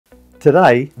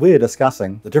Today we are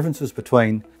discussing the differences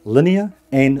between linear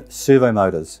and servo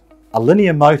motors. A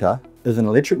linear motor is an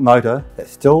electric motor that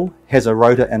still has a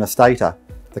rotor and a stator.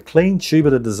 The clean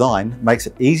tubular design makes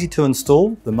it easy to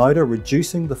install the motor,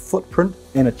 reducing the footprint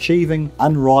and achieving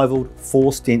unrivaled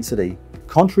force density.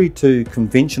 Contrary to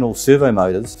conventional servo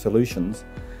motors solutions,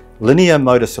 linear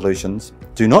motor solutions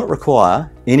do not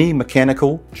require any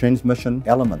mechanical transmission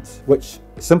elements, which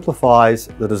simplifies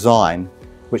the design,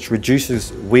 which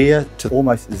reduces wear to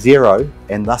almost zero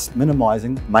and thus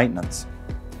minimizing maintenance.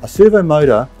 A servo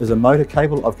motor is a motor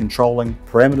capable of controlling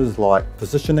parameters like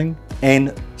positioning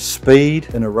and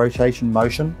speed in a rotation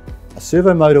motion. A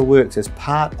servo motor works as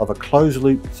part of a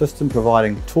closed-loop system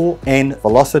providing torque and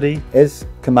velocity as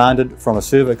commanded from a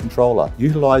servo controller,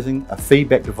 utilizing a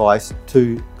feedback device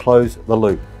to close the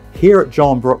loop. Here at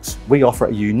John Brooks, we offer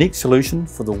a unique solution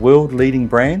for the world-leading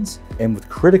brands and with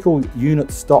critical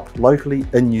units stocked locally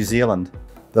in New Zealand.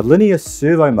 The linear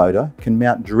servo motor can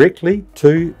mount directly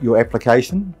to your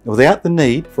application without the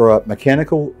need for a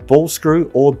mechanical ball screw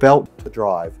or belt to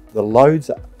drive. The loads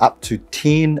are up to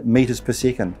 10 meters per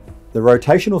second. The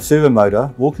rotational servo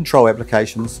motor will control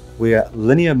applications where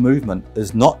linear movement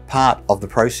is not part of the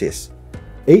process.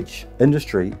 Each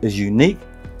industry is unique,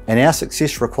 and our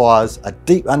success requires a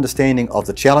deep understanding of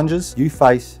the challenges you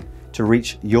face to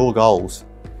reach your goals.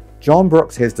 John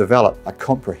Brooks has developed a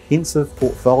comprehensive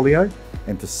portfolio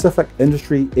and specific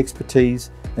industry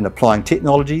expertise in applying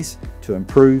technologies to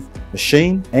improve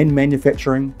machine and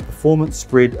manufacturing performance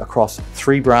spread across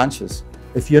 3 branches.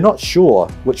 If you're not sure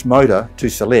which motor to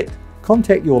select,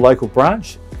 contact your local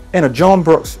branch and a John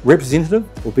Brooks representative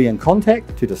will be in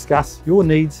contact to discuss your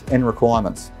needs and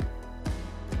requirements.